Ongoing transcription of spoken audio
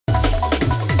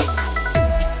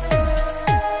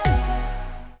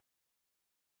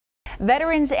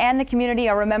Veterans and the community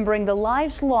are remembering the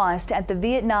lives lost at the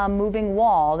Vietnam Moving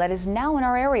Wall that is now in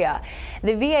our area.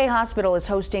 The VA hospital is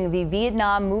hosting the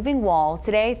Vietnam Moving Wall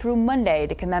today through Monday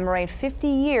to commemorate 50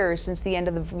 years since the end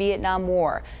of the Vietnam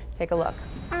War. Take a look.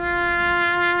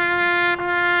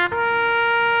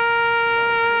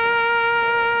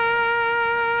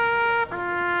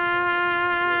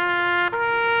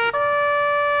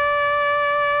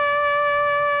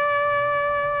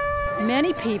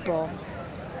 Many people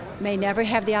may never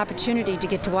have the opportunity to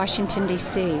get to Washington,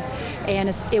 D.C.,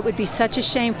 and it would be such a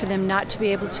shame for them not to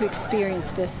be able to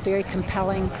experience this very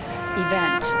compelling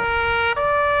event.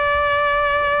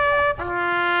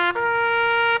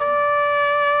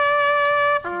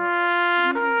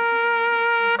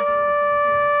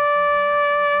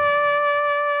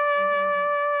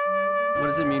 What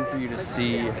does it mean for you to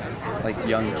see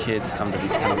young kids come to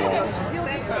these kind of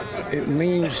walls? It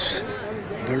means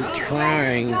they're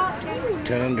trying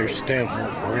to understand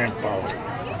what Grandpa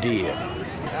did.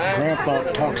 Grandpa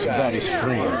talks about his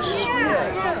friends.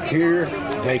 Here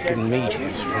they can meet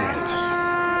his friends.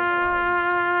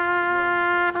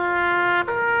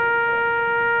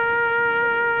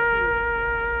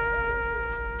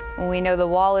 We know the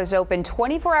wall is open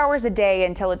 24 hours a day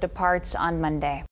until it departs on Monday.